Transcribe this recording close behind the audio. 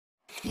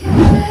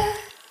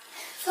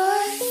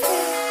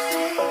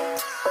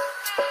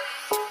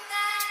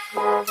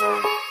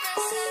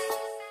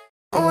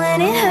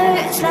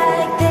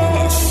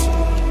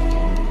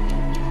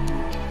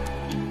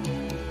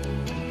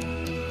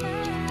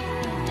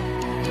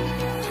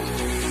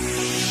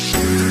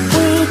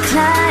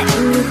climb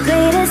the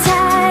greatest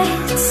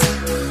heights,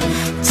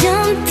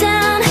 jump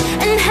down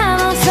and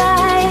have a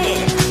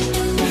fight.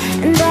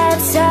 And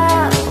that's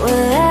all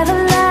we'll ever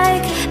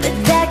like, but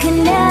that can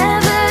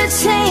never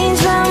change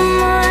my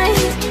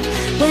mind.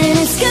 When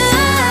it's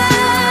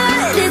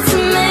good, it's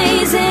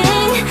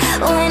amazing.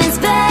 When it's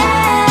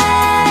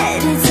bad,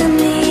 it's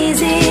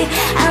uneasy.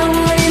 I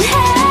wouldn't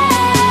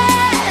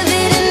have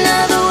it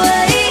another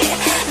way.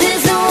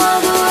 There's no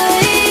other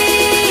way.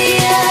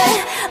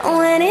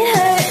 When it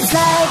hurts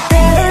like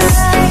this,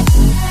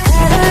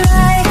 ever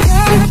like,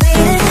 ever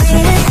like,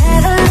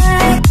 ever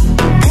like,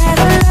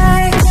 ever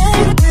like,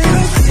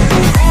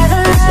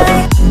 ever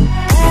like,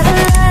 ever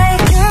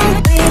like,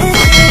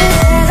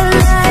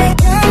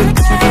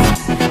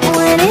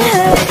 when it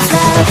hurts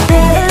like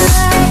this,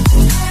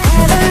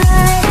 ever like,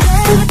 ever like,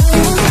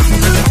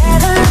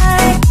 ever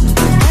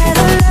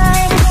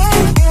like,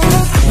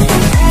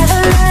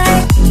 ever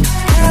like,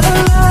 ever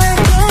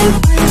like,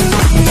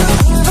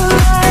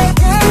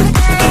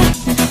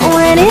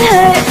 when it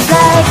hurts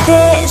like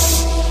this.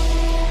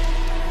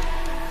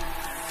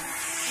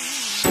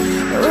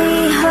 We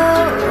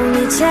hold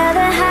each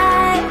other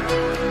high,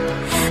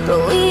 but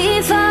we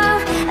fall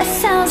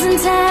 1,000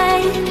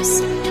 times.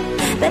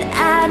 But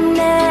I'd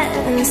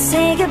never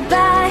say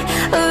goodbye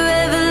or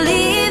ever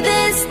leave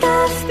this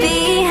stuff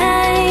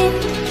behind.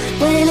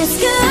 When it's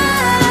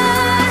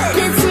good,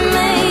 it's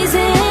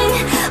amazing.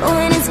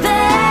 When it's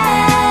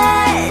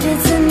bad,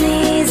 it's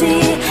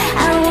uneasy. I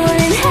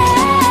wouldn't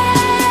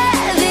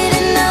have it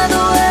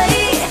another way.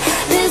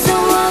 There's no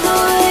other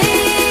way.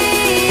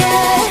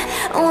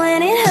 When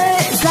it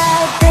hurts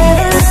like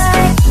this,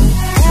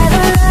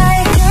 ever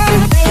like,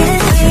 ever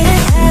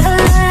like, ever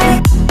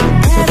like,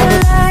 ever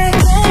like,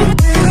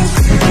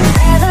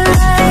 ever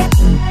like,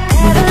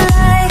 ever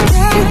like,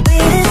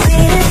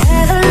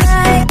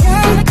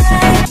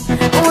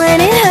 when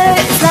it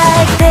hurts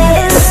like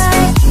this,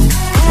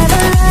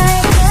 ever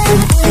like, ever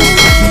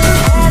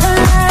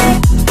like,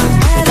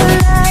 ever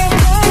like,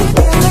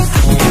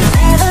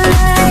 ever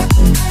like,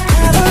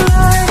 ever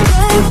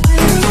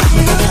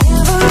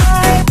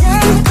like,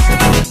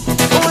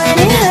 when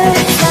it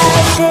hurts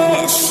like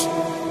this.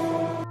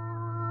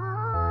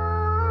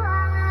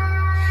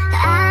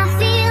 I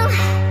feel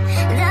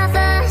the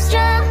first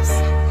drops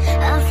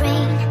of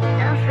rain,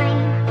 of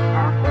rain,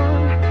 of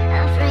rain,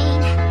 of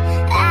rain.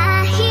 I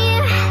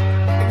hear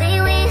they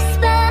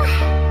whisper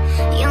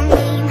your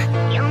name,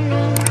 your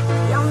name,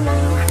 your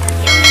name,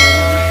 your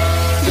name.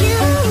 You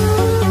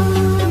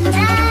and I,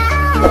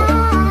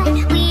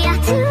 we are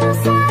two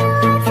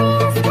satellites in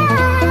the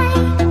sky.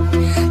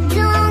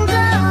 Don't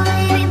go,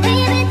 baby,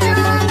 baby,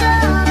 don't go,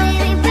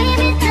 baby,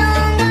 baby,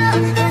 don't go,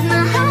 'cause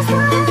my heart's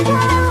gonna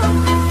go.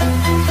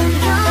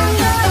 Don't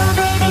go,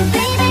 baby,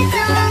 baby,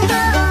 don't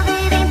go,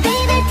 baby,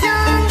 baby,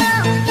 don't go.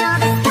 You're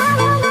the star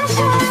of my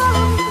show.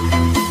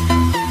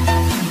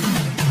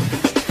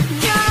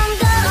 Don't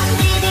go,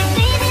 baby,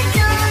 baby,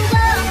 don't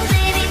go,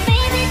 baby,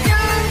 baby,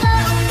 don't go,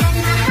 'cause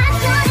my heart's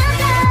gonna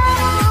go.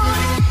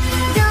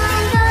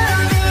 Don't go,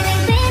 baby,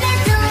 baby,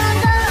 don't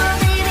go,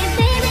 baby,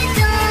 baby,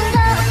 don't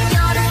go.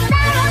 You're the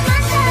star of my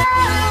show.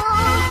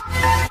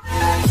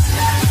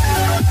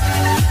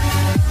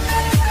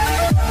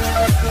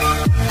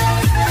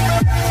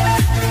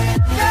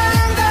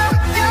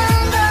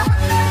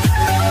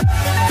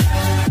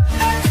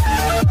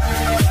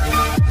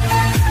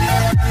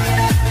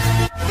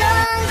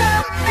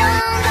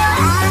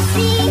 I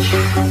see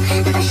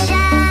the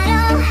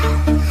shadow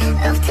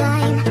of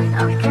time,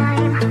 of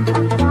time, of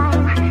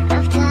time,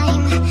 of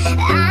time.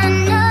 I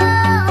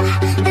know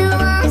that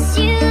once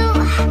you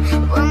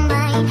were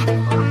mine,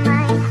 were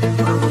mine,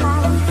 were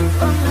mine,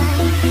 were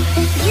mine.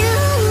 You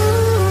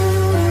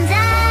and I,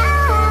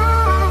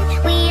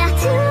 we are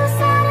two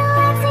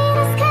satellites in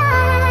the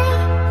sky.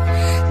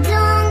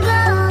 Don't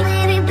go,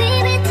 baby,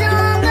 baby,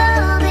 don't go,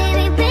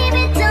 baby,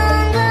 baby,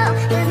 don't go,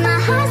 'cause my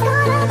heart's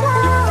gonna go.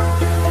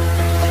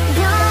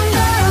 Don't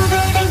go,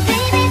 baby,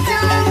 baby,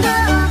 don't go,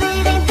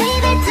 baby,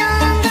 baby,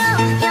 don't go.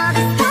 You're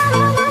the star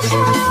of my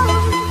show.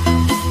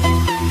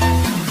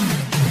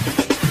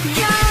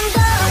 Don't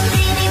go,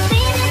 baby,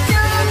 baby,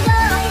 don't go,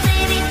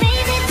 baby,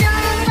 baby,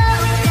 don't go,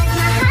 'cause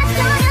my heart's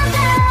gonna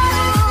go.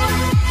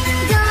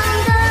 Don't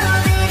go,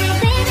 baby,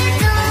 baby,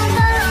 don't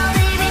go,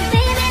 baby,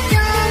 baby,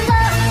 don't go.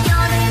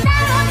 You're the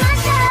star of my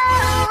show.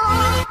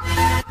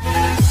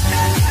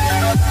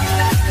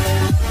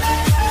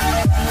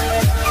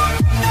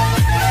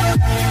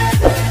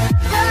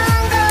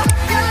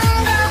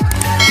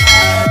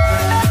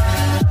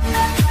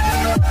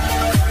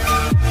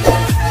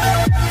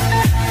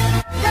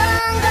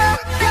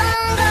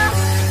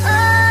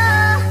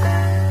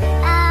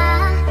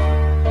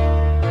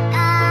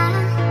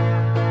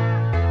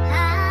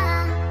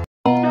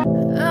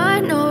 I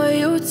know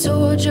you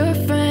told your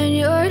friend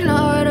you're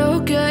not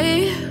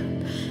okay,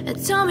 and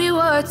tell me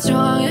what's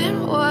wrong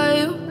and why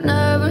you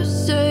never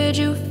said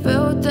you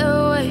felt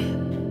that way.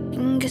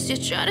 And guess you're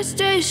trying to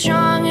stay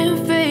strong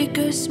and fake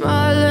a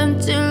smile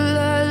until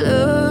I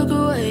look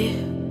away.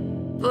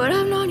 But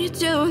I've known you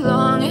too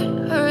long,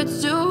 it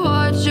hurts to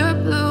watch your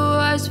blue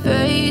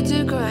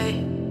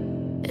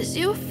as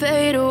you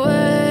fade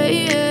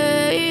away,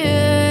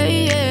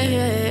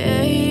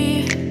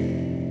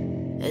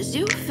 as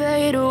you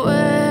fade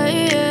away.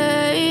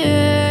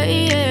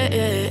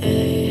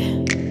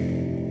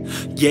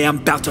 Yeah, I'm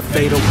about to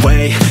fade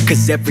away,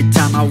 cause every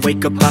time I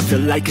wake up I feel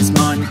like it's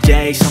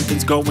Monday.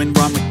 Something's going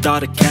wrong with all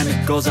the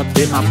chemicals up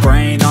in my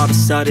brain. All of a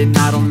sudden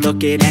I don't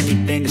look at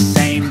anything the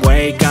same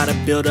way. Gotta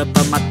build up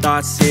of my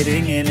thoughts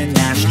sitting in an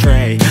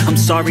ashtray. I'm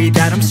sorry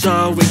that I'm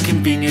so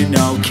inconvenient,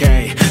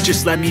 okay.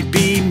 Just let me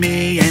be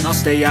me and I'll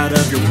stay out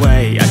of your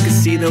way. I can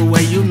see the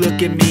way you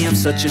look at me, I'm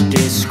such a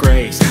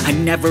disgrace. I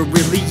never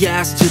really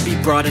asked to be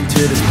brought into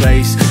this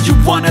place. You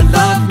wanna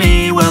love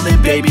me? Well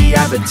then baby,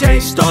 have a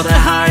taste. All the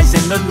highs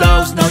and the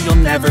lows, no,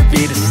 you'll never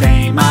be the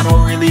same. I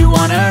don't really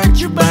wanna hurt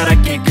you, but I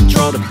can't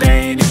control the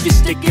pain. If you're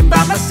sticking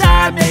by my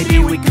side, maybe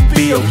we could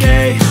be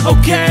okay.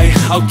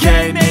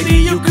 Okay, maybe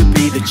you could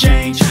be the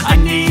change I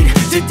need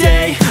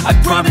today. I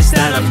promise